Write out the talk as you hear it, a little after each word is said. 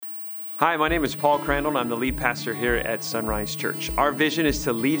Hi, my name is Paul Crandall, and I'm the lead pastor here at Sunrise Church. Our vision is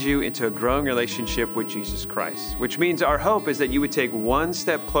to lead you into a growing relationship with Jesus Christ, which means our hope is that you would take one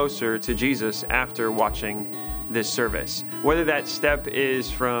step closer to Jesus after watching this service. Whether that step is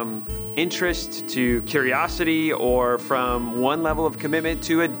from interest to curiosity or from one level of commitment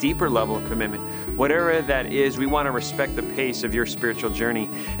to a deeper level of commitment. Whatever that is, we want to respect the pace of your spiritual journey,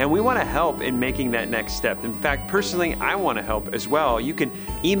 and we want to help in making that next step. In fact, personally, I want to help as well. You can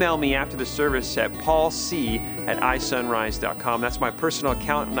email me after the service at paulc@isunrise.com. That's my personal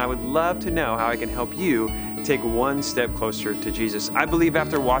account, and I would love to know how I can help you take one step closer to Jesus. I believe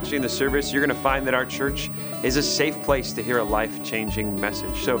after watching the service, you're going to find that our church is a safe place to hear a life-changing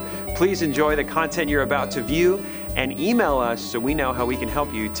message. So please enjoy the content you're about to view and email us so we know how we can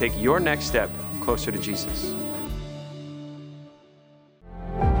help you take your next step closer to Jesus.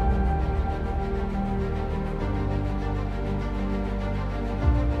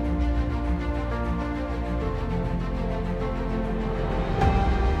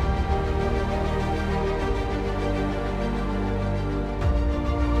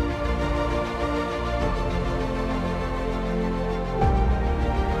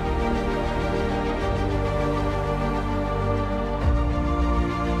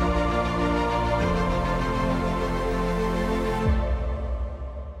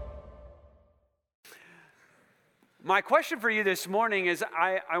 My question for you this morning is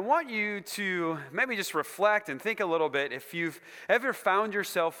I want you to maybe just reflect and think a little bit if you've ever found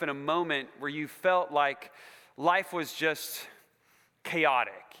yourself in a moment where you felt like life was just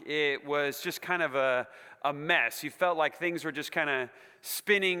chaotic. It was just kind of a mess. You felt like things were just kind of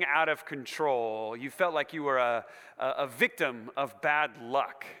spinning out of control. You felt like you were a victim of bad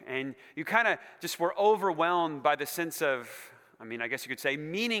luck. And you kind of just were overwhelmed by the sense of, I guess you could say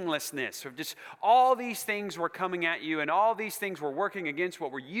meaninglessness, or just all these things were coming at you and all these things were working against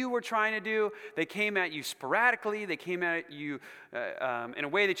what you were trying to do. They came at you sporadically. They came at you in a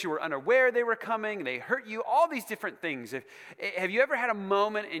way that you were unaware they were coming. They hurt you, all these different things. Have you ever had a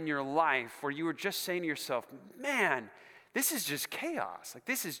moment in your life where you were just saying to yourself, man, this is just chaos. Like,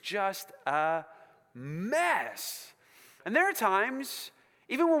 this is just a mess. And there are times,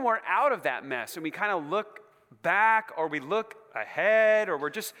 even when we're out of that mess and we kind of look back or we look ahead or we're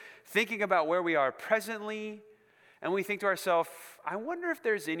just thinking about where we are presently, and we think to ourselves, I wonder if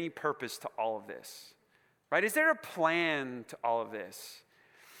there's any purpose to all of this, right? Is there a plan to all of this?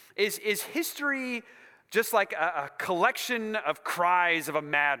 Is history just like a collection of cries of a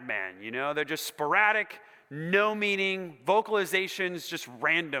madman? You know, they're just sporadic, no meaning, vocalizations, just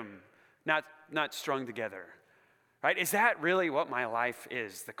random, not strung together, right? Is that really what my life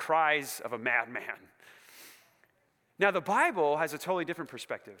is? The cries of a madman? Now, the Bible has a totally different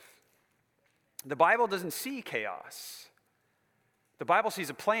perspective. The Bible doesn't see chaos. The Bible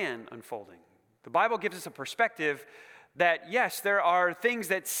sees a plan unfolding. The Bible gives us a perspective that, yes, there are things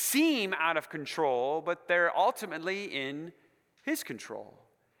that seem out of control, but they're ultimately in His control.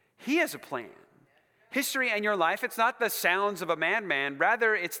 He has a plan. History and your life, it's not the sounds of a madman.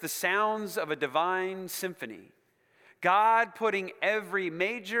 Rather, it's the sounds of a divine symphony. God putting every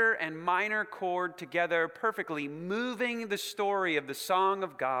major and minor chord together perfectly, moving the story of the song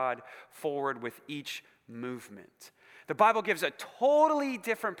of God forward with each movement. The Bible gives a totally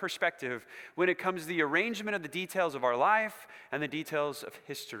different perspective when it comes to the arrangement of the details of our life and the details of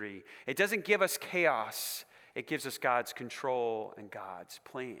history. It doesn't give us chaos. It gives us God's control and God's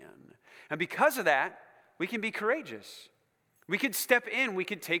plan. And because of that, we can be courageous. We could step in, we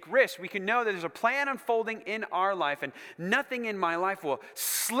could take risks, we can know that there's a plan unfolding in our life, and nothing in my life will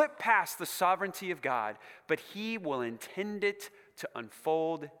slip past the sovereignty of God, but He will intend it to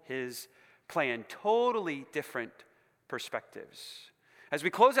unfold His plan. Totally different perspectives. As we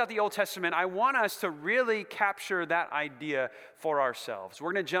close out the Old Testament, I want us to really capture that idea for ourselves.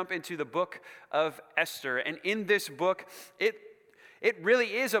 We're going to jump into the book of Esther, and in this book, it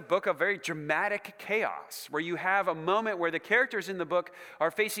really is a book of very dramatic chaos, where you have a moment where the characters in the book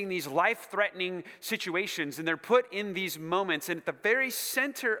are facing these life-threatening situations, and they're put in these moments. And at the very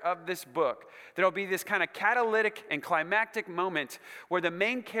center of this book, there'll be this kind of catalytic and climactic moment where the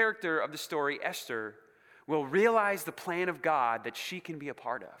main character of the story, Esther, will realize the plan of God that she can be a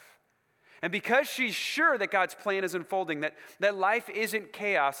part of. And because she's sure that God's plan is unfolding, that life isn't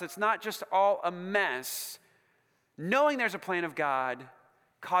chaos, it's not just all a mess, knowing there's a plan of God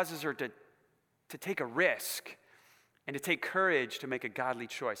causes her to take a risk and to take courage to make a godly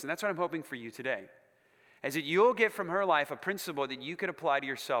choice. And that's what I'm hoping for you today, is that you'll get from her life a principle that you could apply to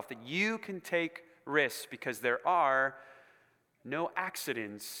yourself, that you can take risks because there are no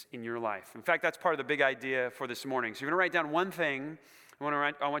accidents in your life. In fact, that's part of the big idea for this morning. So you're going to write down one thing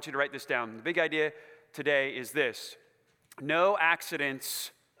I want you to write this down. The big idea today is this: no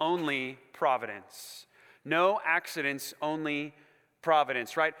accidents, only providence. No accidents, only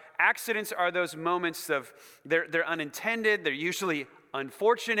providence, right? Accidents are those moments of, they're unintended, they're usually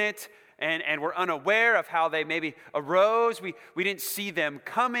unfortunate, and we're unaware of how they maybe arose. We didn't see them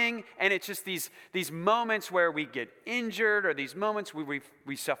coming, and it's just these moments where we get injured, or these moments where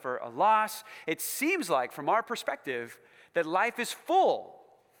we suffer a loss. It seems like, from our perspective, that life is full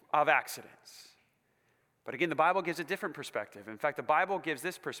of accidents. But again, the Bible gives a different perspective. In fact, the Bible gives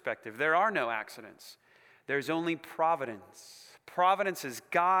this perspective: there are no accidents. There's only providence. Providence is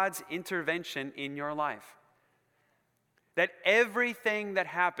God's intervention in your life. That everything that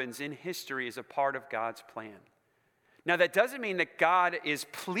happens in history is a part of God's plan. Now, that doesn't mean that God is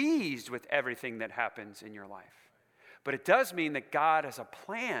pleased with everything that happens in your life, but it does mean that God has a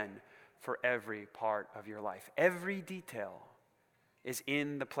plan for every part of your life. Every detail is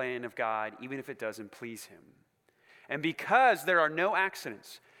in the plan of God, even if it doesn't please Him. And because there are no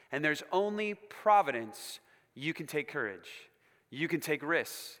accidents and there's only providence, you can take courage. You can take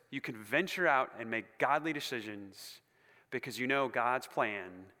risks. You can venture out and make godly decisions, because you know God's plan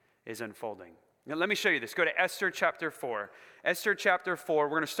is unfolding. Now, let me show you this. Go to Esther chapter 4. Esther chapter 4. We're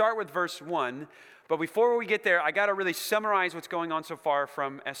going to start with verse 1. But before we get there, I got to really summarize what's going on so far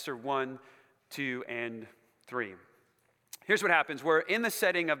from Esther 1, 2, and 3. Here's what happens. We're in the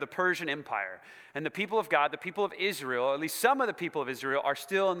setting of the Persian Empire. And the people of God, the people of Israel, at least some of the people of Israel, are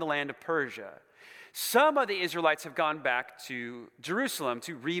still in the land of Persia. Some of the Israelites have gone back to Jerusalem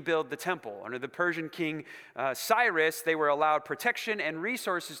to rebuild the temple. Under the Persian king Cyrus, they were allowed protection and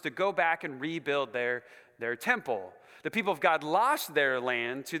resources to go back and rebuild their temple. The people of God lost their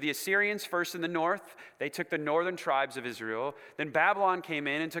land to the Assyrians first in the north. They took the northern tribes of Israel. Then Babylon came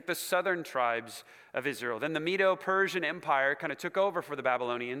in and took the southern tribes of Israel. Then the Medo-Persian Empire kind of took over for the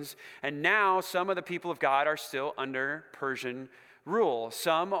Babylonians. And now some of the people of God are still under Persian rule.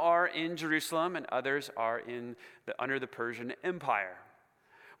 Some are in Jerusalem and others are under the Persian Empire.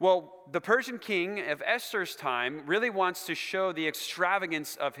 Well, the Persian king of Esther's time really wants to show the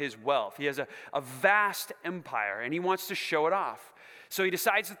extravagance of his wealth. He has a vast empire and he wants to show it off. So he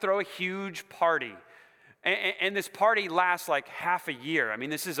decides to throw a huge party. And this party lasts like half a year. I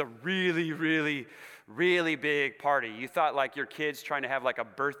mean, this is a really, really, really big party. You thought like your kid's trying to have like a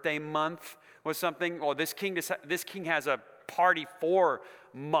birthday month was something. Well, this king has a party for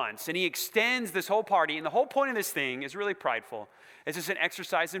months, and he extends this whole party, and the whole point of this thing is really prideful. It's just an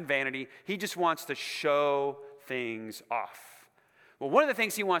exercise in vanity. He just wants to show things off. Well, one of the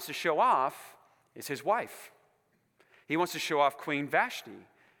things he wants to show off is his wife. He wants to show off Queen Vashti.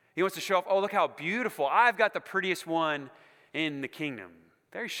 He wants to show off, oh, look how beautiful. I've got the prettiest one in the kingdom.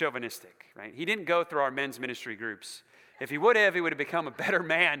 Very chauvinistic, right? He didn't go through our men's ministry groups. If he would have become a better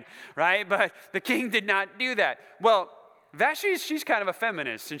man, right? But the king did not do that. Well, Vashti, she's kind of a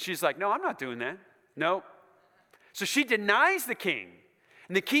feminist, and she's like, no, I'm not doing that. No. So she denies the king,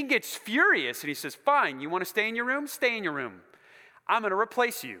 and the king gets furious, and he says, fine, you want to stay in your room? Stay in your room. I'm going to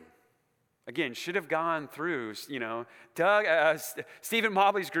replace you. Again, should have gone through, Stephen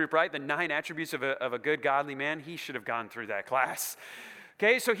Mobley's group, right? The 9 attributes of a good, godly man. He should have gone through that class.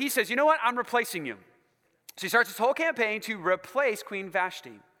 Okay, so he says, you know what? I'm replacing you. So he starts this whole campaign to replace Queen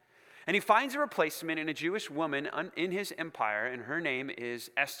Vashti. And he finds a replacement in a Jewish woman in his empire, and her name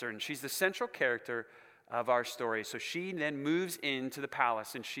is Esther, and she's the central character of our story. So she then moves into the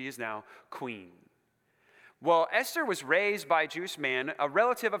palace, and she is now queen. Well, Esther was raised by a Jewish man, a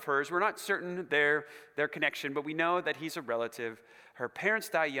relative of hers. We're not certain their connection, but we know that he's a relative. Her parents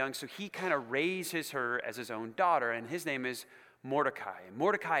die young, so he kind of raises her as his own daughter, and his name is Mordecai. And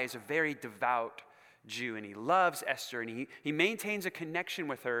Mordecai is a very devout Jew, and he loves Esther, and he maintains a connection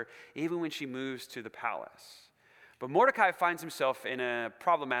with her even when she moves to the palace. But Mordecai finds himself in a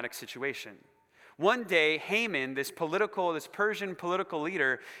problematic situation. One day, Haman, this Persian political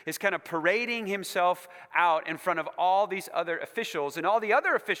leader, is kind of parading himself out in front of all these other officials, and all the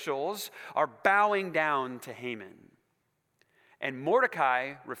other officials are bowing down to Haman. And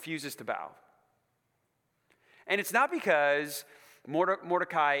Mordecai refuses to bow. And it's not because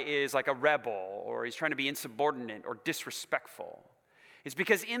Mordecai is like a rebel, or he's trying to be insubordinate or disrespectful. It's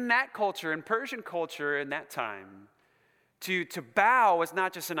because in that culture, in Persian culture in that time, to bow was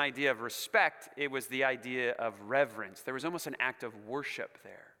not just an idea of respect, it was the idea of reverence. There was almost an act of worship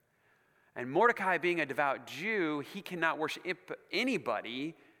there. And Mordecai, being a devout Jew, he cannot worship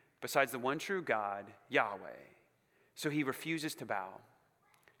anybody besides the one true God, Yahweh. So he refuses to bow.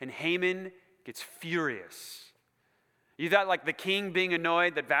 And Haman gets furious. You thought like the king being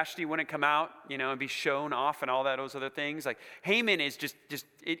annoyed that Vashti wouldn't come out, and be shown off and all those other things. Like Haman is just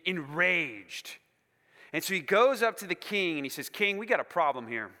enraged. And so he goes up to the king and he says, "King, we got a problem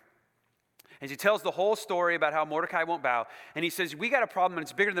here." And he tells the whole story about how Mordecai won't bow. And he says, "We got a problem and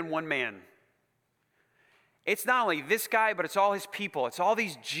it's bigger than one man. It's not only this guy, but it's all his people. It's all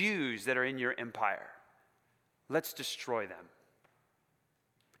these Jews that are in your empire. Let's destroy them."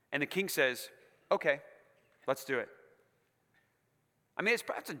 And the king says, "Okay, let's do it." I mean,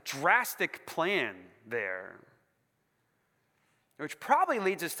 it's a drastic plan there, which probably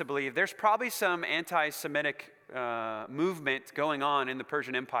leads us to believe there's probably some anti-Semitic movement going on in the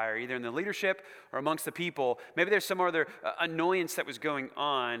Persian Empire, either in the leadership or amongst the people. Maybe there's some other annoyance that was going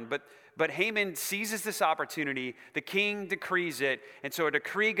on, but Haman seizes this opportunity. The king decrees it, and so a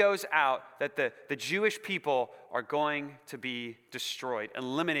decree goes out that the Jewish people are going to be destroyed,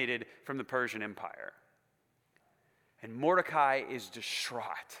 eliminated from the Persian Empire. And Mordecai is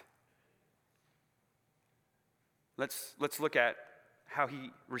distraught. Let's look at how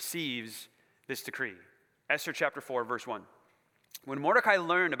he receives this decree. Esther chapter 4, verse 1. When Mordecai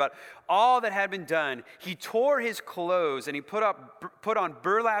learned about all that had been done, he tore his clothes and he put on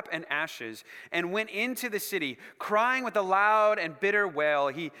burlap and ashes and went into the city, crying with a loud and bitter wail.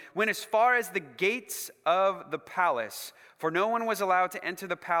 He went as far as the gates of the palace, for no one was allowed to enter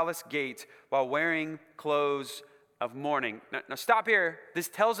the palace gate while wearing clothes of mourning. Now stop here. This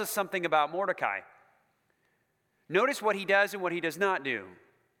tells us something about Mordecai. Notice what he does and what he does not do.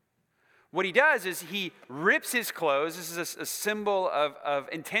 What he does is he rips his clothes. This is a symbol of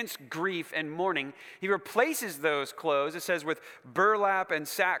intense grief and mourning. He replaces those clothes, it says, with burlap and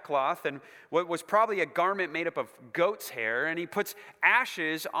sackcloth and what was probably a garment made up of goat's hair. And he puts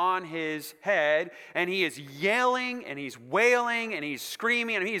ashes on his head. And he is yelling and he's wailing and he's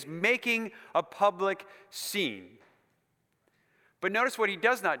screaming and he is making a public scene. But notice what he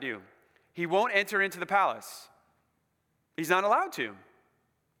does not do. He won't enter into the palace. He's not allowed to.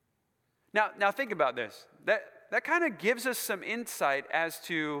 Now think about this. That kind of gives us some insight as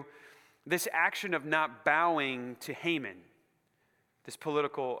to this action of not bowing to Haman, this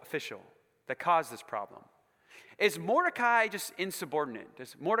political official that caused this problem. Is Mordecai just insubordinate?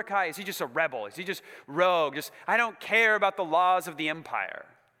 Is he just a rebel? Is he just rogue? I don't care about the laws of the empire.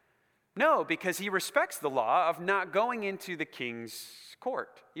 No, because he respects the law of not going into the king's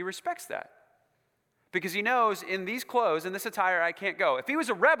court. He respects that. Because he knows in these clothes, in this attire, I can't go. If he was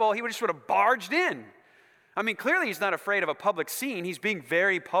a rebel, he would just would have barged in. I mean, clearly he's not afraid of a public scene. He's being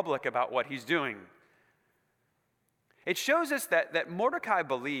very public about what he's doing. It shows us that Mordecai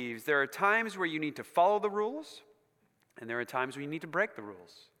believes there are times where you need to follow the rules, and there are times where you need to break the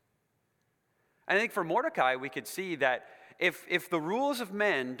rules. I think for Mordecai, we could see that if the rules of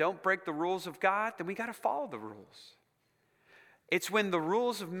men don't break the rules of God, then we got to follow the rules. It's when the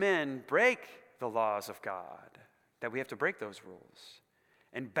rules of men break the laws of God that we have to break those rules.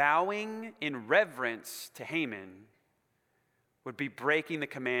 And bowing in reverence to Haman would be breaking the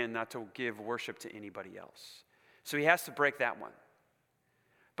command not to give worship to anybody else. So he has to break that one.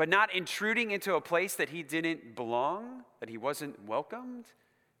 But not intruding into a place that he didn't belong, that he wasn't welcomed.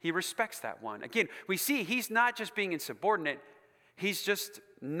 He respects that one. Again, we see he's not just being insubordinate, he's just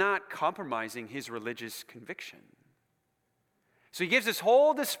not compromising his religious conviction. So he gives this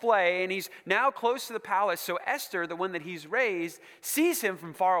whole display, and he's now close to the palace. So Esther, the one that he's raised, sees him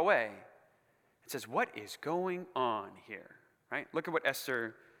from far away and says, "What is going on here?" Right? Look at what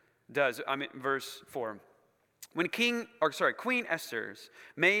Esther does. Verse 4. When Queen Esther's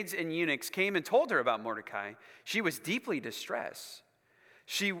maids and eunuchs came and told her about Mordecai, she was deeply distressed.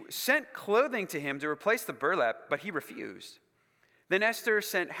 She sent clothing to him to replace the burlap, but he refused. Then Esther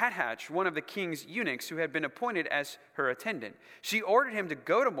sent Hatach, one of the king's eunuchs who had been appointed as her attendant. She ordered him to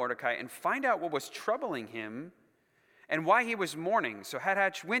go to Mordecai and find out what was troubling him and why he was mourning. So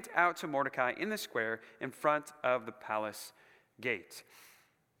Hatach went out to Mordecai in the square in front of the palace gate.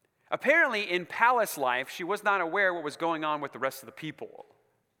 Apparently, in palace life, she was not aware what was going on with the rest of the people.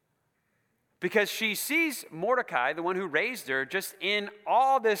 Because she sees Mordecai, the one who raised her, just in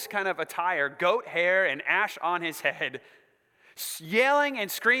all this kind of attire, goat hair and ash on his head, yelling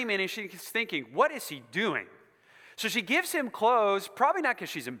and screaming, and she's thinking, what is he doing? So she gives him clothes, probably not because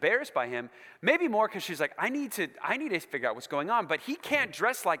she's embarrassed by him, maybe more because she's like, I need to figure out what's going on, but he can't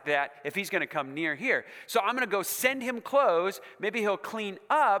dress like that if he's going to come near here. So I'm going to go send him clothes, maybe he'll clean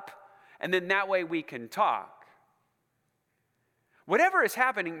up, and then that way we can talk. Whatever is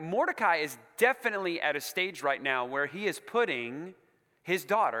happening, Mordecai is definitely at a stage right now where he is putting his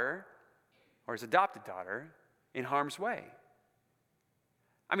daughter, or his adopted daughter, in harm's way.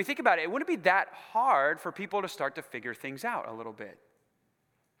 I mean, think about it. It wouldn't be that hard for people to start to figure things out a little bit.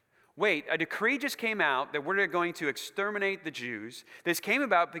 Wait, a decree just came out that we're going to exterminate the Jews. This came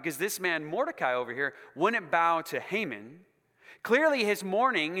about because this man Mordecai over here wouldn't bow to Haman. Clearly his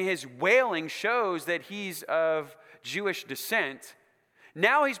mourning, his wailing shows that he's of Jewish descent.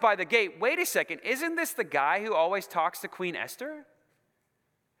 Now he's by the gate. Wait a second, isn't this the guy who always talks to Queen Esther?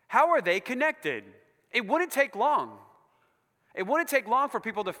 How are they connected? It wouldn't take long. It wouldn't take long for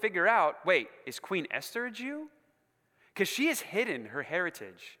people to figure out, wait, is Queen Esther a Jew? Because she has hidden her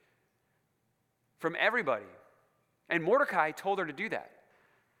heritage from everybody. And Mordecai told her to do that.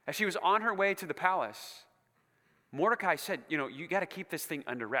 As she was on her way to the palace, Mordecai said, you got to keep this thing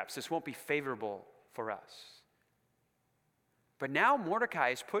under wraps. This won't be favorable for us. But now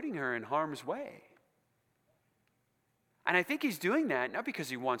Mordecai is putting her in harm's way. And I think he's doing that not because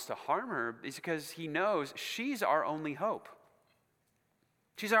he wants to harm her, it's because he knows she's our only hope.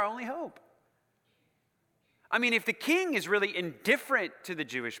 She's our only hope. I mean, if the king is really indifferent to the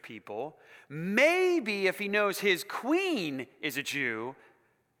Jewish people, maybe if he knows his queen is a Jew,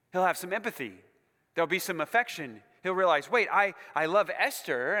 he'll have some empathy. There'll be some affection. He'll realize, wait, I love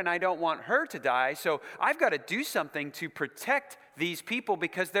Esther and I don't want her to die, so I've got to do something to protect these people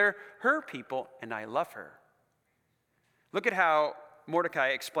because they're her people and I love her. Look at how Mordecai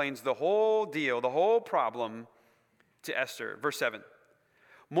explains the whole deal, the whole problem to Esther. Verse 7.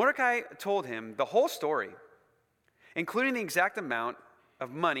 Mordecai told him the whole story, including the exact amount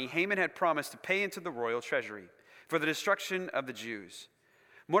of money Haman had promised to pay into the royal treasury for the destruction of the Jews.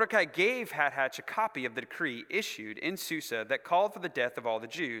 Mordecai gave Hatach a copy of the decree issued in Susa that called for the death of all the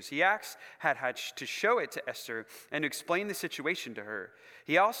Jews. He asked Hatach to show it to Esther and to explain the situation to her.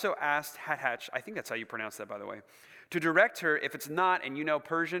 He also asked Hatach, I think that's how you pronounce that, by the way, to direct her. If it's not, and you know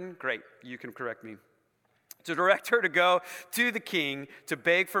Persian, great, you can correct me. To direct her to go to the king to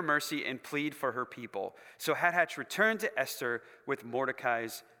beg for mercy and plead for her people. So Hatach returned to Esther with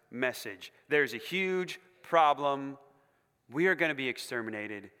Mordecai's message. There's a huge problem. We are going to be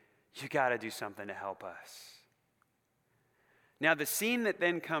exterminated. You got to do something to help us. Now, the scene that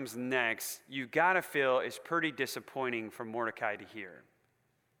then comes next, you got to feel is pretty disappointing for Mordecai to hear.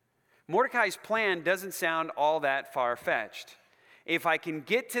 Mordecai's plan doesn't sound all that far-fetched. If I can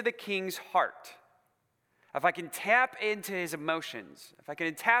get to the king's heart, if I can tap into his emotions, if I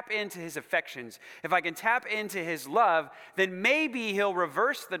can tap into his affections, if I can tap into his love, then maybe he'll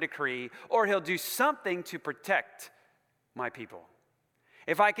reverse the decree or he'll do something to protect my people.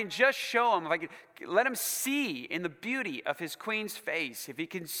 If I can just show him, if I can let him see in the beauty of his queen's face, if he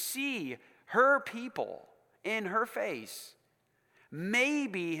can see her people in her face,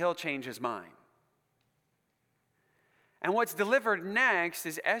 maybe he'll change his mind. And what's delivered next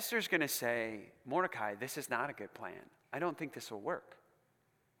is Esther's going to say, Mordecai, this is not a good plan. I don't think this will work.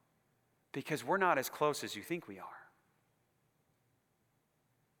 Because we're not as close as you think we are.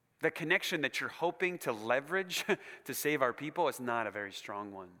 The connection that you're hoping to leverage to save our people is not a very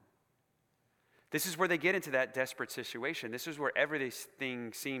strong one. This is where they get into that desperate situation. This is where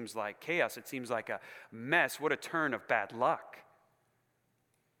everything seems like chaos. It seems like a mess. What a turn of bad luck.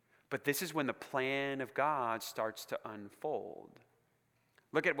 But this is when the plan of God starts to unfold.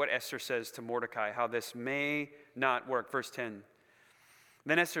 Look at what Esther says to Mordecai, how this may not work. Verse 10.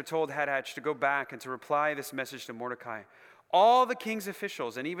 Then Esther told Hatach to go back and to reply this message to Mordecai. All the king's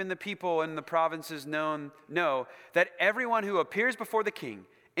officials and even the people in the provinces know that everyone who appears before the king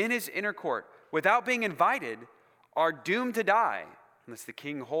in his inner court without being invited are doomed to die unless the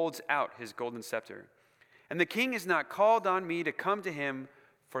king holds out his golden scepter. And the king has not called on me to come to him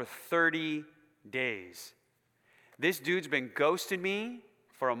for 30 days. This dude's been ghosting me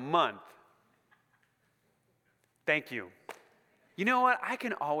for a month. Thank you. You know what? I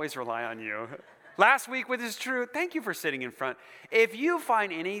can always rely on you. Last week with his truth, thank you for sitting in front. If you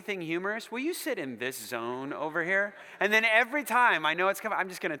find anything humorous, will you sit in this zone over here? And then every time I know it's coming, I'm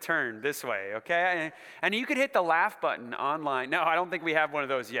just going to turn this way, okay? And you could hit the laugh button online. No, I don't think we have one of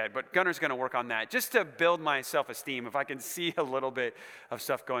those yet, but Gunner's going to work on that just to build my self-esteem if I can see a little bit of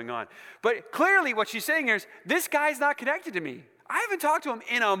stuff going on. But clearly what she's saying here is, this guy's not connected to me. I haven't talked to him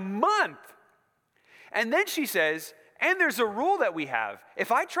in a month. And then she says, and there's a rule that we have.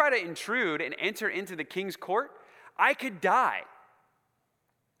 If I try to intrude and enter into the king's court, I could die.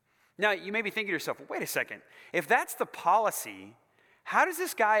 Now, you may be thinking to yourself, well, wait a second. If that's the policy, how does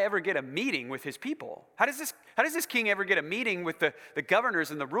this guy ever get a meeting with his people? How does this king ever get a meeting with the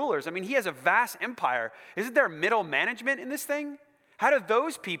governors and the rulers? I mean, he has a vast empire. Isn't there middle management in this thing? How do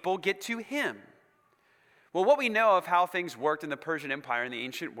those people get to him? Well, what we know of how things worked in the Persian Empire in the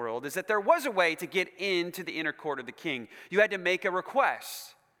ancient world is that there was a way to get into the inner court of the king. You had to make a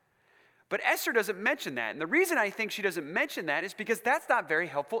request. But Esther doesn't mention that. And the reason I think she doesn't mention that is because that's not very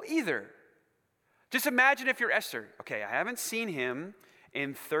helpful either. Just imagine if you're Esther. Okay, I haven't seen him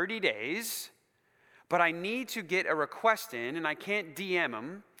in 30 days, but I need to get a request in, and I can't DM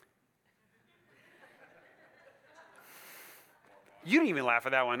him. You didn't even laugh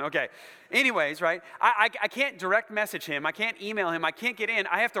at that one. Okay. Anyways, right? I can't direct message him. I can't email him. I can't get in.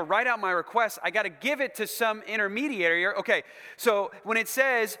 I have to write out my request. I got to give it to some intermediary. Okay. So when it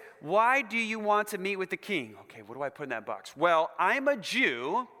says, why do you want to meet with the king? Okay, what do I put in that box? Well, I'm a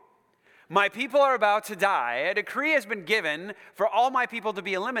Jew. My people are about to die. A decree has been given for all my people to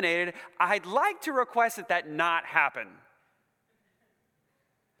be eliminated. I'd like to request that that not happen.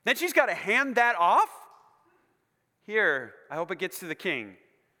 Then she's got to hand that off? Here, I hope it gets to the king.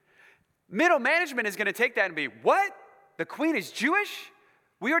 Middle management is going to take that and be, what? The queen is Jewish?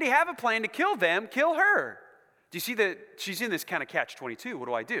 We already have a plan to kill them, kill her. Do you see that she's in this kind of catch-22? What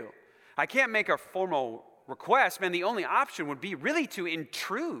do I do? I can't make a formal request, man. The only option would be really to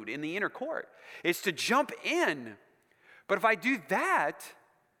intrude in the inner court. It's to jump in. But if I do that,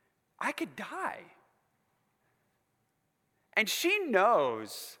 I could die. And she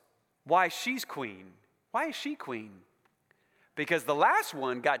knows why she's queen. Why is she queen? Because the last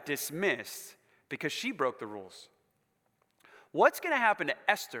one got dismissed because she broke the rules. What's going to happen to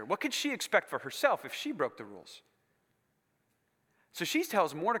Esther? What could she expect for herself if she broke the rules? So she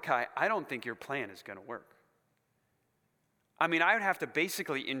tells Mordecai, I don't think your plan is going to work. I mean, I would have to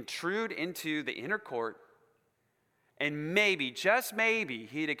basically intrude into the inner court, and maybe, just maybe,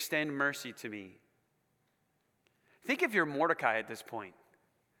 he'd extend mercy to me. Think if you're Mordecai at this point.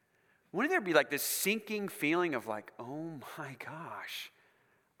 Wouldn't there be like this sinking feeling of like, oh my gosh,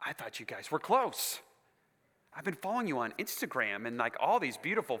 I thought you guys were close. I've been following you on Instagram and like all these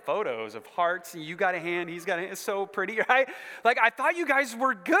beautiful photos of hearts, and you got a hand, he's got a hand, it's so pretty, right? Like I thought you guys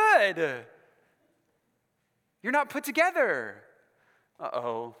were good. You're not put together.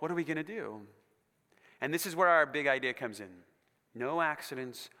 Uh-oh, what are we gonna do? And this is where our big idea comes in. No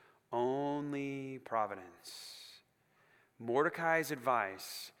accidents, only providence. Mordecai's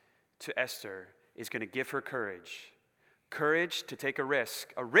advice to Esther is going to give her courage. Courage to take a risk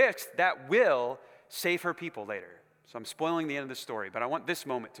that will save her people later. So I'm spoiling the end of the story, but I want this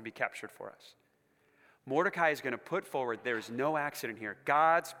moment to be captured for us. Mordecai is going to put forward, there is no accident here.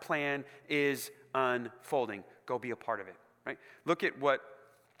 God's plan is unfolding. Go be a part of it, right? Look at what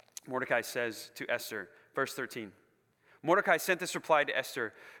Mordecai says to Esther, verse 13. Mordecai sent this reply to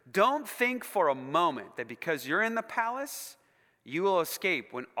Esther, don't think for a moment that because you're in the palace, you will escape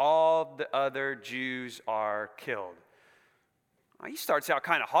when all the other Jews are killed. Well, he starts out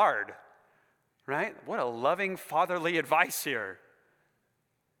kind of hard, right? What a loving fatherly advice here.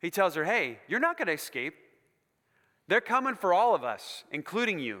 He tells her, hey, you're not going to escape. They're coming for all of us,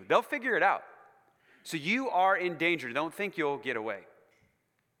 including you. They'll figure it out. So you are in danger. Don't think you'll get away.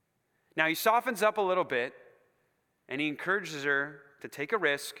 Now he softens up a little bit, and he encourages her to take a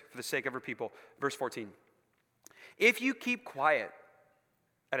risk for the sake of her people. Verse 14. If you keep quiet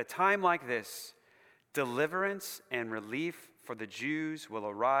at a time like this, deliverance and relief for the Jews will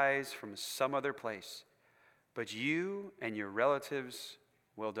arise from some other place, but you and your relatives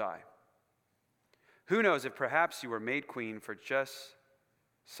will die. Who knows if perhaps you were made queen for just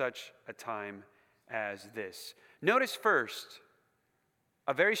such a time as this. Notice first,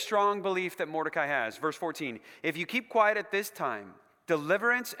 a very strong belief that Mordecai has. Verse 14, if you keep quiet at this time,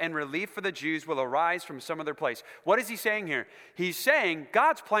 deliverance and relief for the Jews will arise from some other place. What is he saying here? He's saying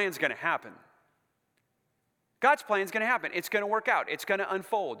God's plan is going to happen. God's plan is going to happen. It's going to work out. It's going to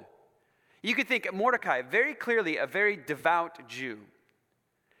unfold. You could think of Mordecai, very clearly a very devout Jew.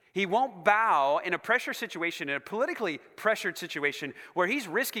 He won't bow in a pressure situation, in a politically pressured situation where he's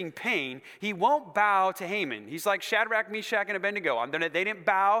risking pain. He won't bow to Haman. He's like Shadrach, Meshach, and Abednego. They didn't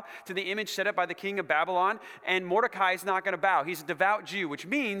bow to the image set up by the king of Babylon, and Mordecai is not going to bow. He's a devout Jew, which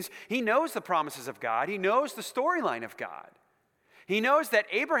means he knows the promises of God. He knows the storyline of God. He knows that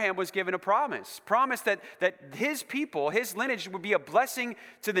Abraham was given a promise that his people, his lineage would be a blessing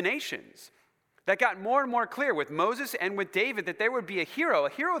to the nations. That got more and more clear with Moses and with David that there would be a hero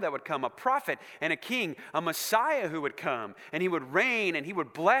that would come, a prophet and a king, a Messiah who would come, and he would reign and he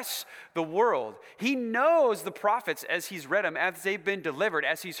would bless the world. He knows the prophets as he's read them, as they've been delivered,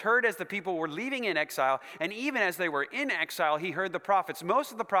 as he's heard as the people were leaving in exile, and even as they were in exile, he heard the prophets.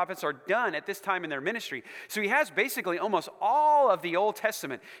 Most of the prophets are done at this time in their ministry. So he has basically almost all of the Old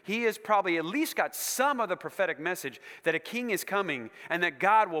Testament. He has probably at least got some of the prophetic message that a king is coming and that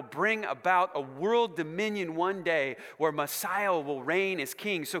God will bring about a world dominion one day where Messiah will reign as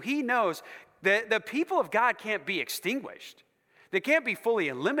king. So he knows that the people of God can't be extinguished. They can't be fully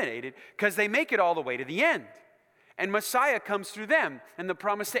eliminated because they make it all the way to the end. And Messiah comes through them. And the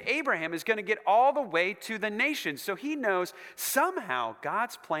promise to Abraham is going to get all the way to the nations. So he knows somehow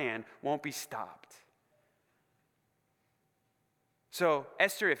God's plan won't be stopped. So,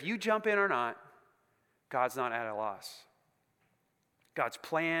 Esther, if you jump in or not, God's not at a loss. God's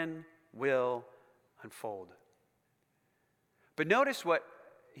plan will unfold. But notice what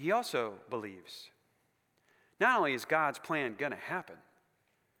he also believes. Not only is God's plan going to happen,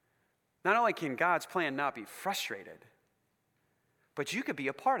 not only can God's plan not be frustrated, but you could be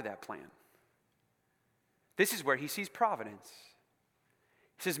a part of that plan. This is where he sees providence.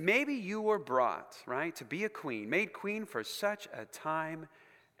 He says, maybe you were brought, right, to be a queen, made queen for such a time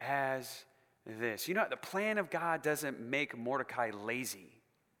as this. You know, the plan of God doesn't make Mordecai lazy.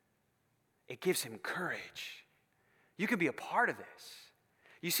 It gives him courage. You can be a part of this.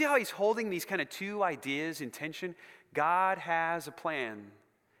 You see how he's holding these kind of two ideas in tension? God has a plan.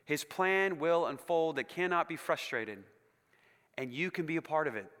 His plan will unfold. It cannot be frustrated. And you can be a part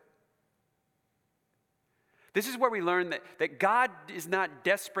of it. This is where we learn that God is not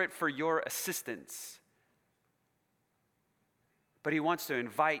desperate for your assistance, but he wants to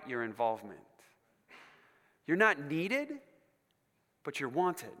invite your involvement. You're not needed, but you're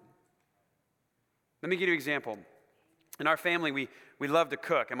wanted. Let me give you an example. In our family, we love to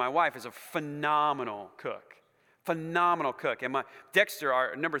cook, and my wife is a phenomenal cook. Phenomenal cook. And Dexter,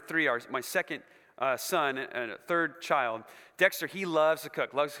 our number 3, my second son and third child, Dexter, he loves to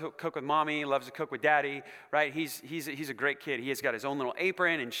cook. Loves to cook with mommy, loves to cook with daddy, right? He's a great kid. He has got his own little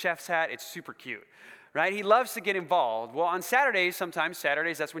apron and chef's hat. It's super cute, right? He loves to get involved. Well, on Saturdays,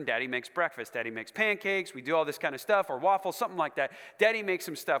 that's when daddy makes breakfast. Daddy makes pancakes. We do all this kind of stuff, or waffles, something like that. Daddy makes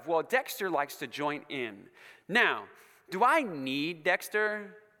some stuff. Well, Dexter likes to join in. Now, do I need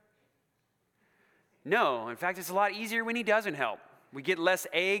Dexter? No. In fact, it's a lot easier when he doesn't help. We get less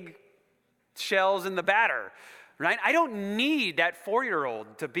egg shells in the batter, right? I don't need that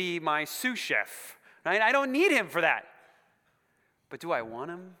 4-year-old to be my sous chef, right? I don't need him for that. But do I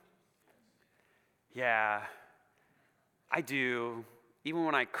want him? Yeah, I do. Even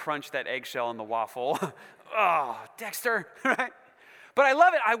when I crunch that eggshell in the waffle. Oh, Dexter, right? But I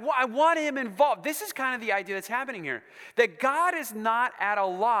love it. I want him involved. This is kind of the idea that's happening here. That God is not at a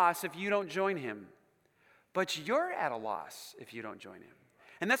loss if you don't join him. But you're at a loss if you don't join him.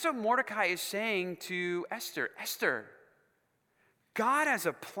 And that's what Mordecai is saying to Esther. Esther, God has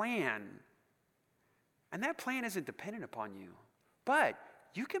a plan. And that plan isn't dependent upon you. But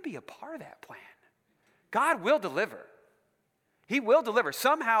you can be a part of that plan. God will deliver. He will deliver.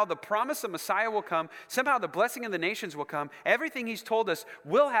 Somehow the promise of Messiah will come. Somehow the blessing of the nations will come. Everything he's told us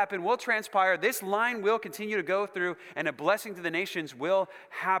will happen, will transpire. This line will continue to go through, and a blessing to the nations will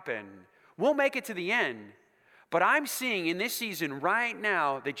happen. We'll make it to the end. But I'm seeing in this season right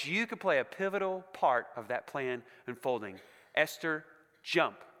now that you could play a pivotal part of that plan unfolding. Esther,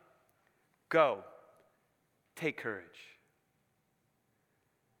 jump. Go. Take courage.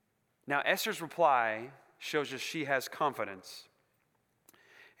 Now, Esther's reply shows us she has confidence.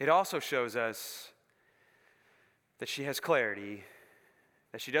 It also shows us that she has clarity,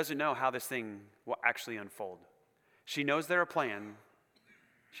 that she doesn't know how this thing will actually unfold. She knows there's a plan.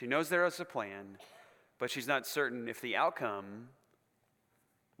 She knows there is a plan, but she's not certain if the outcome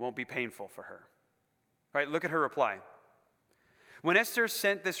won't be painful for her. All right, look at her reply. When Esther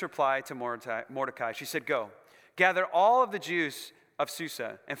sent this reply to Mordecai, she said, "Go, gather all of the Jews of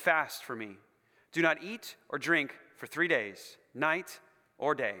Susa and fast for me. Do not eat or drink for 3 days, night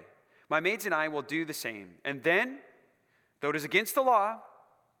or day. My maids and I will do the same. And then, though it is against the law,"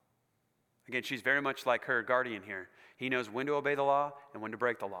 again, she's very much like her guardian here. He knows when to obey the law and when to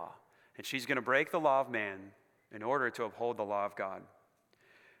break the law. And she's going to break the law of man in order to uphold the law of God.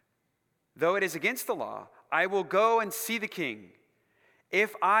 "Though it is against the law, I will go and see the king.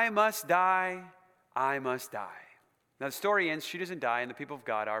 If I must die, I must die." Now the story ends, she doesn't die, and the people of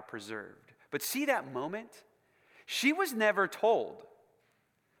God are preserved. But see that moment? She was never told.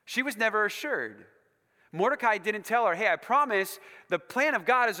 She was never assured. Mordecai didn't tell her, "Hey, I promise the plan of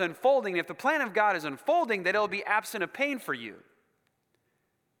God is unfolding. If the plan of God is unfolding, that it'll be absent of pain for you."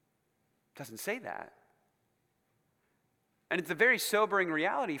 It doesn't say that. And it's a very sobering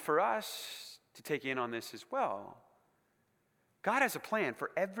reality for us to take in on this as well. God has a plan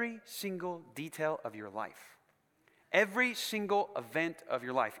for every single detail of your life. Every single event of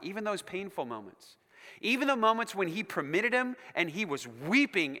your life, even those painful moments, even the moments when he permitted them and he was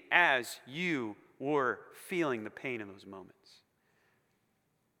weeping as you were feeling the pain in those moments.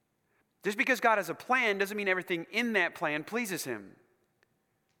 Just because God has a plan doesn't mean everything in that plan pleases him.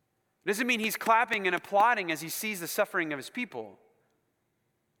 It doesn't mean he's clapping and applauding as he sees the suffering of his people.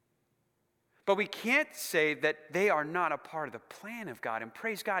 But we can't say that they are not a part of the plan of God. And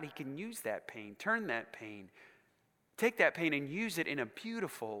praise God, he can use that pain, turn that pain, take that pain and use it in a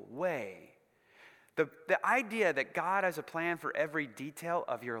beautiful way. The idea that God has a plan for every detail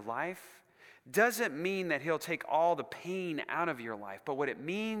of your life doesn't mean that he'll take all the pain out of your life. But what it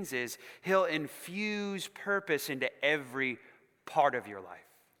means is he'll infuse purpose into every part of your life.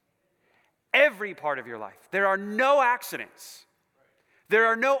 Every part of your life. There are no accidents. There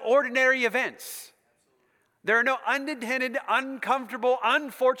are no ordinary events. There are no unintended, uncomfortable,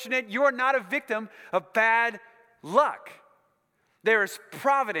 unfortunate. You are not a victim of bad luck. There is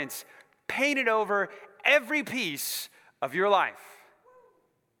providence painted over every piece of your life.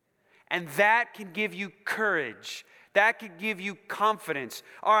 And that can give you courage. That can give you confidence.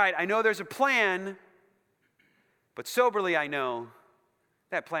 All right, I know there's a plan, but soberly I know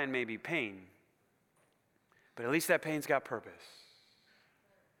that plan may be pain. But at least that pain's got purpose.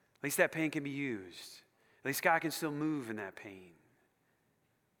 At least that pain can be used. At least God can still move in that pain.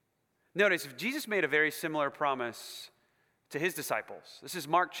 Notice, Jesus made a very similar promise to his disciples. This is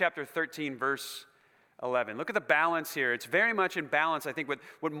Mark chapter 13, verse 11. Look at the balance here. It's very much in balance, I think, with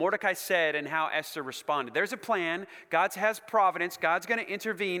what Mordecai said and how Esther responded. There's a plan. God has providence. God's going to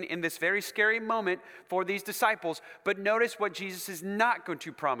intervene in this very scary moment for these disciples. But notice what Jesus is not going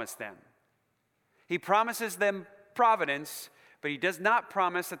to promise them. He promises them providence, but he does not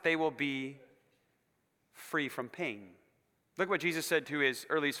promise that they will be free from pain. Look what Jesus said to his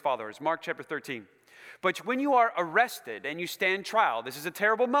earliest followers. Mark chapter 13. But when you are arrested and you stand trial, this is a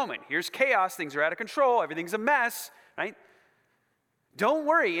terrible moment. Here's chaos. Things are out of control. Everything's a mess, right? Don't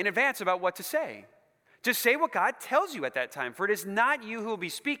worry in advance about what to say. Just say what God tells you at that time. For it is not you who will be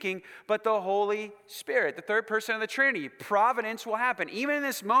speaking, but the Holy Spirit, the third person of the Trinity. Providence will happen. Even in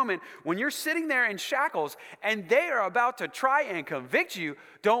this moment, when you're sitting there in shackles and they are about to try and convict you,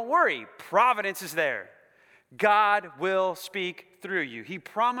 don't worry. Providence is there. God will speak through you. He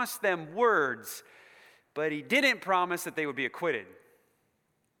promised them words, but he didn't promise that they would be acquitted.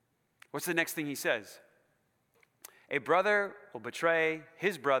 What's the next thing he says? A brother will betray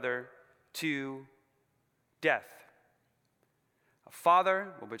his brother to death. A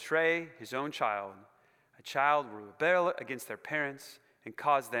father will betray his own child. A child will rebel against their parents and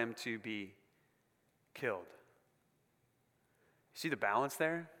cause them to be killed. You see the balance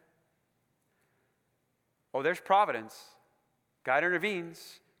there? Oh, there's providence. God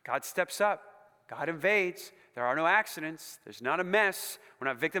intervenes. God steps up. God invades. There are no accidents. There's not a mess. We're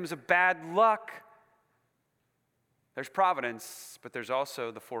not victims of bad luck. There's providence, but there's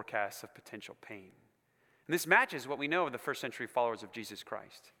also the forecast of potential pain. And this matches what we know of the first century followers of Jesus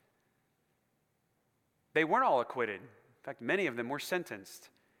Christ. They weren't all acquitted. In fact, many of them were sentenced,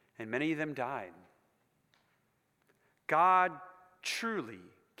 and many of them died. God truly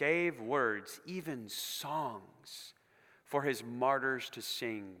gave words, even songs, for his martyrs to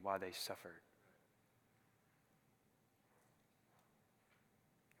sing while they suffered.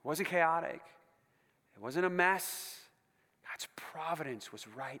 It wasn't chaotic. It wasn't a mess. God's providence was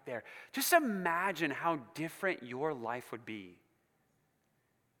right there. Just imagine how different your life would be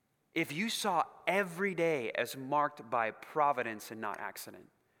if you saw every day as marked by providence and not accident,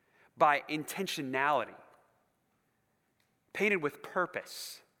 by intentionality, painted with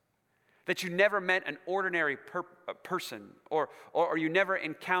purpose, that you never met an ordinary person or you never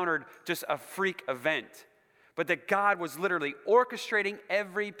encountered just a freak event, but that God was literally orchestrating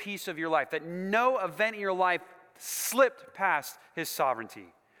every piece of your life, that no event in your life slipped past his sovereignty.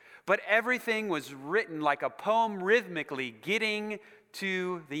 But everything was written like a poem rhythmically getting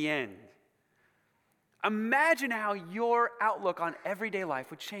to the end. Imagine how your outlook on everyday life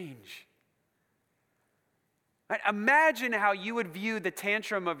would change. Right? Imagine how you would view the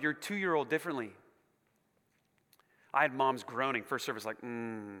tantrum of your 2-year-old differently. I had moms groaning first service like,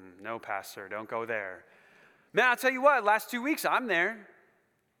 no, pastor, don't go there. Man, I'll tell you what, last 2 weeks I'm there.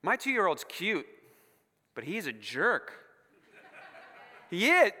 My 2-year-old's cute, but he's a jerk. He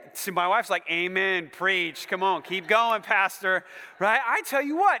is. See, my wife's like, amen, preach. Come on, keep going, pastor. Right? I tell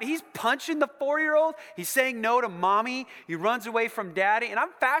you what, he's punching the 4-year-old. He's saying no to mommy. He runs away from daddy, and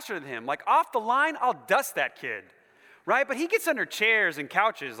I'm faster than him. Like, off the line, I'll dust that kid. Right? But he gets under chairs and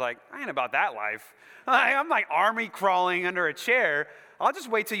couches like, I ain't about that life. I'm like army crawling under a chair. I'll just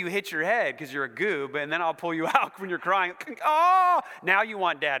wait till you hit your head because you're a goob, and then I'll pull you out when you're crying. Oh, now you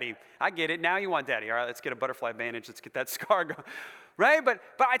want daddy. I get it. Now you want daddy. All right, let's get a butterfly bandage. Let's get that scar going. Right? But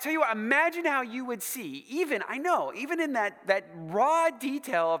I tell you what, imagine how you would see, even in that raw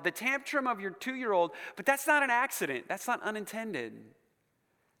detail of the tantrum of your 2-year-old, but that's not an accident. That's not unintended.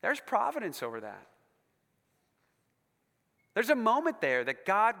 There's providence over that. There's a moment there that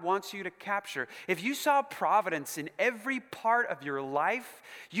God wants you to capture. If you saw providence in every part of your life,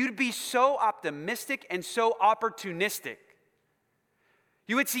 you'd be so optimistic and so opportunistic.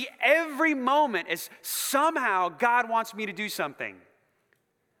 You would see every moment as somehow God wants me to do something.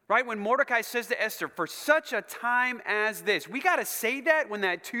 Right? When Mordecai says to Esther, for such a time as this, we got to say that when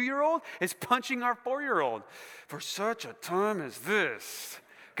that 2-year-old is punching our 4-year-old. For such a time as this,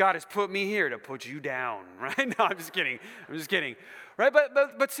 God has put me here to put you down, right? No, I'm just kidding. Right?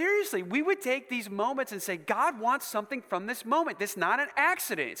 But seriously, we would take these moments and say, God wants something from this moment. This is not an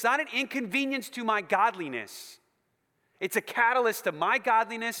accident. It's not an inconvenience to my godliness. It's a catalyst to my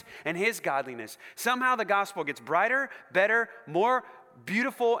godliness and his godliness. Somehow the gospel gets brighter, better, more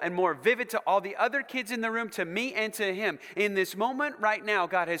beautiful, and more vivid to all the other kids in the room, to me and to him. In this moment right now,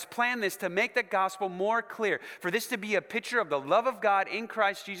 God has planned this to make the gospel more clear, for this to be a picture of the love of God in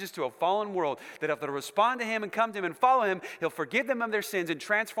Christ Jesus to a fallen world, that if they'll respond to him and come to him and follow him, he'll forgive them of their sins and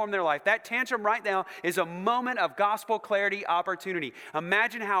transform their life. That tantrum right now is a moment of gospel clarity opportunity.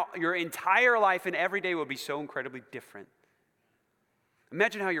 Imagine how your entire life and every day will be so incredibly different.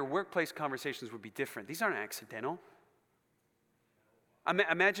 Imagine how your workplace conversations would be different. These aren't accidental.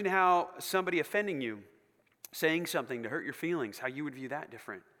 Imagine how somebody offending you, saying something to hurt your feelings, how you would view that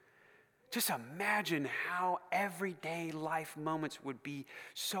different. Just imagine how everyday life moments would be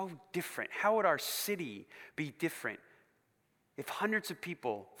so different. How would our city be different if hundreds of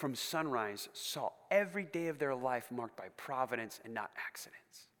people from Sunrise saw every day of their life marked by providence and not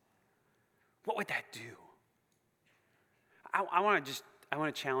accidents? What would that do? I want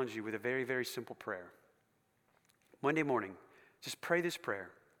to challenge you with a very, very simple prayer. Monday morning, just pray this prayer.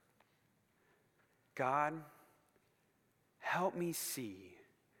 God, help me see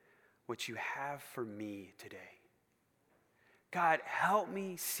what you have for me today. God, help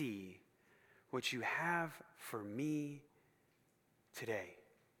me see what you have for me today.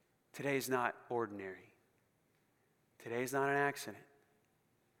 Today is not ordinary. Today is not an accident.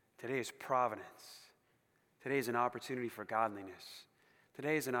 Today is providence. Today is an opportunity for godliness.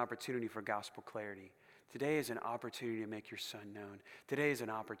 Today is an opportunity for gospel clarity. Today is an opportunity to make your son known. Today is an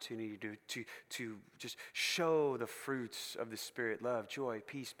opportunity to just show the fruits of the Spirit: love, joy,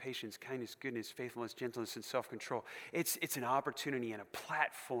 peace, patience, kindness, goodness, faithfulness, gentleness, and self-control. It's an opportunity and a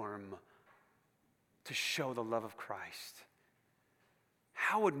platform to show the love of Christ.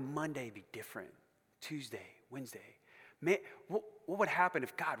 How would Monday be different? Tuesday, Wednesday? What would happen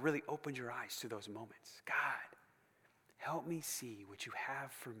if God really opened your eyes to those moments? God, help me see what you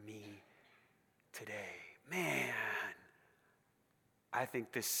have for me today. Man, I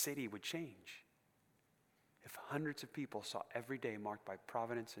think this city would change if hundreds of people saw every day marked by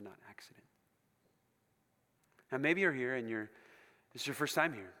providence and not accident. Now, maybe you're here and this is your first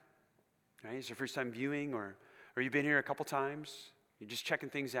time here, right? It's your first time viewing, or you've been here a couple times. You're just checking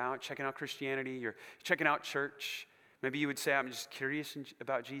things out, checking out Christianity. You're checking out church. Maybe you would say, I'm just curious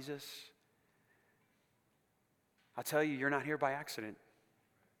about Jesus. I'll tell you, you're not here by accident.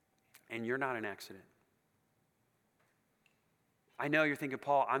 And you're not an accident. I know you're thinking,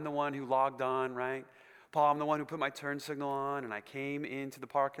 Paul, I'm the one who logged on, right? Paul, I'm the one who put my turn signal on, and I came into the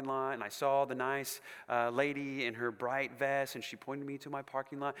parking lot, and I saw the nice lady in her bright vest, and she pointed me to my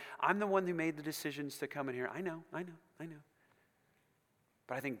parking lot. I'm the one who made the decisions to come in here. I know.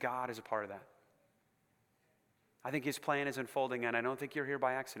 But I think God is a part of that. I think his plan is unfolding, and I don't think you're here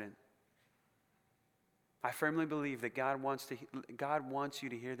by accident. I firmly believe that God wants you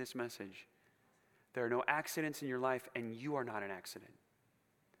to hear this message. There are no accidents in your life, and you are not an accident.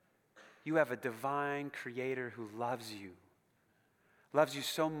 You have a divine creator who loves you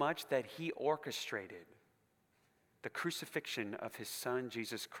so much that he orchestrated the crucifixion of his son,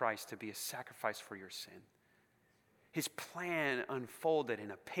 Jesus Christ, to be a sacrifice for your sin. His plan unfolded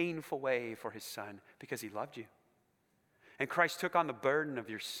in a painful way for his son because he loved you. And Christ took on the burden of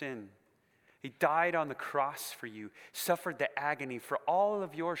your sin. He died on the cross for you, suffered the agony for all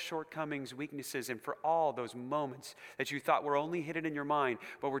of your shortcomings, weaknesses, and for all those moments that you thought were only hidden in your mind,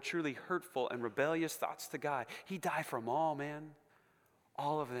 but were truly hurtful and rebellious thoughts to God. He died for them all, man.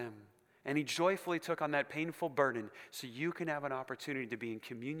 All of them. And he joyfully took on that painful burden so you can have an opportunity to be in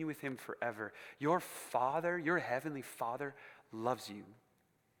communion with him forever. Your Father, your heavenly Father, loves you.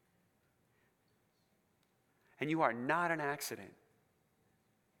 And you are not an accident.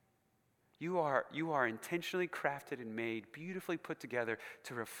 You are intentionally crafted and made, beautifully put together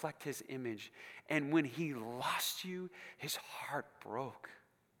to reflect his image. And when he lost you, his heart broke.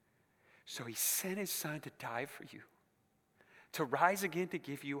 So he sent his son to die for you, to rise again to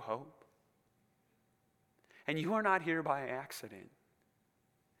give you hope. And you are not here by accident.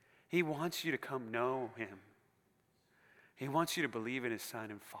 He wants you to come know him. He wants you to believe in his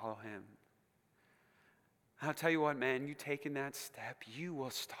son and follow him. I'll tell you what, man, you taking that step, you will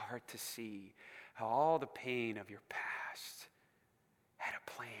start to see how all the pain of your past had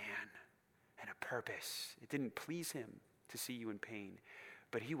a plan and a purpose. It didn't please him to see you in pain,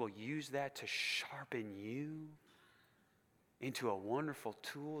 but he will use that to sharpen you into a wonderful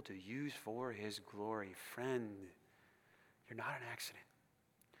tool to use for his glory. Friend, you're not an accident.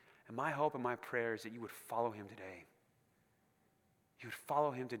 And my hope and my prayer is that you would follow him today. You would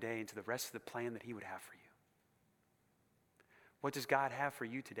follow him today into the rest of the plan that he would have for you. What does God have for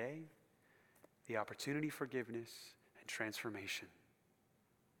you today? The opportunity for forgiveness and transformation.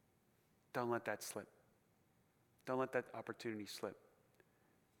 Don't let that slip. Don't let that opportunity slip.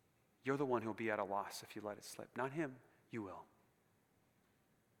 You're the one who'll be at a loss if you let it slip. Not him, you will.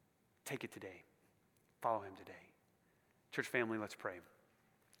 Take it today. Follow him today. Church family, let's pray.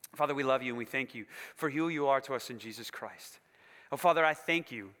 Father, we love you and we thank you for who you are to us in Jesus Christ. Oh, Father, I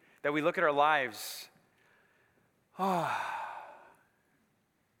thank you that we look at our lives, and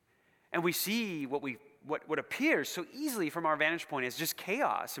we see what appears so easily from our vantage point as just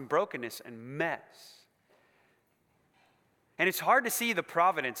chaos and brokenness and mess. And it's hard to see the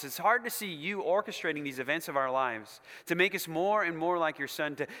providence. It's hard to see you orchestrating these events of our lives to make us more and more like your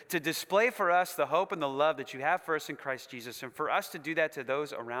son, to display for us the hope and the love that you have for us in Christ Jesus, and for us to do that to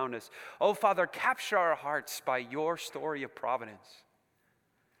those around us. Oh, Father, capture our hearts by your story of providence,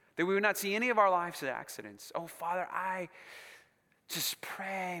 that we would not see any of our lives as accidents. Oh, Father, I just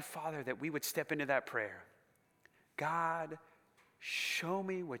pray, Father, that we would step into that prayer. God, show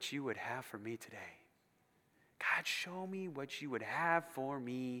me what you would have for me today. God, show me what you would have for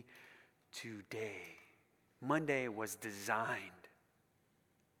me today. Monday was designed.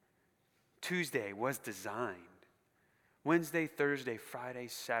 Tuesday was designed. Wednesday, Thursday, Friday,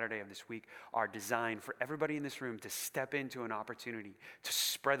 Saturday of this week are designed for everybody in this room to step into an opportunity to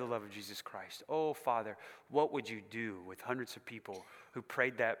spread the love of Jesus Christ. Oh, Father, what would you do with hundreds of people who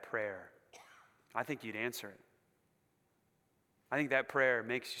prayed that prayer? I think you'd answer it. I think that prayer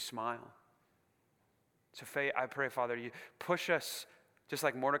makes you smile. So I pray, Father, you push us, just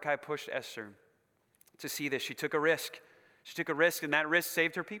like Mordecai pushed Esther, to see this. She took a risk. She took a risk, and that risk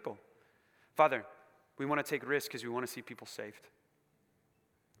saved her people. Father, we want to take risks because we want to see people saved.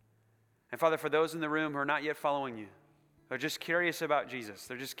 And Father, for those in the room who are not yet following you, they're just curious about Jesus.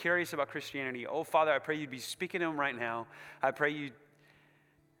 They're just curious about Christianity. Oh, Father, I pray you'd be speaking to them right now. I pray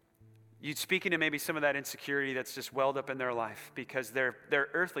you'd speak into maybe some of that insecurity that's just welled up in their life because their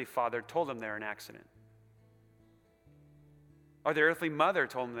earthly father told them they're an accident. Or their earthly mother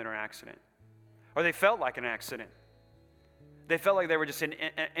told them they're an accident. Or they felt like an accident. They felt like they were just an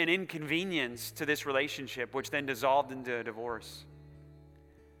inconvenience to this relationship, which then dissolved into a divorce.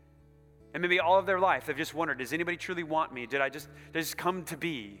 And maybe all of their life, they've just wondered, does anybody truly want me? Did I just come to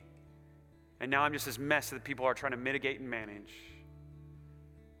be? And now I'm just this mess that people are trying to mitigate and manage.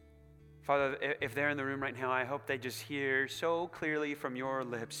 Father, if they're in the room right now, I hope they just hear so clearly from your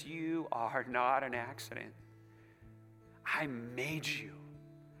lips, you are not an accident. I made you.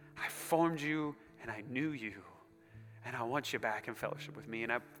 I formed you, and I knew you. And I want you back in fellowship with me.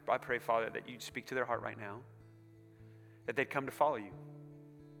 And I pray, Father, that you'd speak to their heart right now, that they'd come to follow you.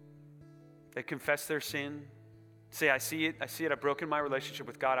 They'd confess their sin. Say, I see it. I've broken my relationship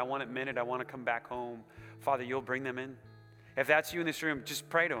with God. I want it mended. I want to come back home. Father, you'll bring them in. If that's you in this room, just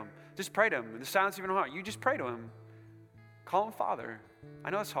pray to him. Just pray to him. In the silence of your heart, you just pray to him. Call him Father. I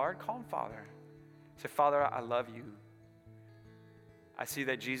know it's hard. Call him Father. Say, Father, I love you. I see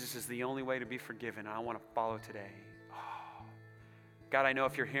that Jesus is the only way to be forgiven. I want to follow today. Oh. God, I know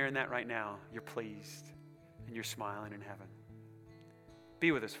if you're hearing that right now, you're pleased and you're smiling in heaven.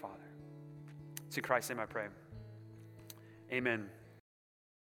 Be with us, Father. It's in Christ's name I pray. Amen.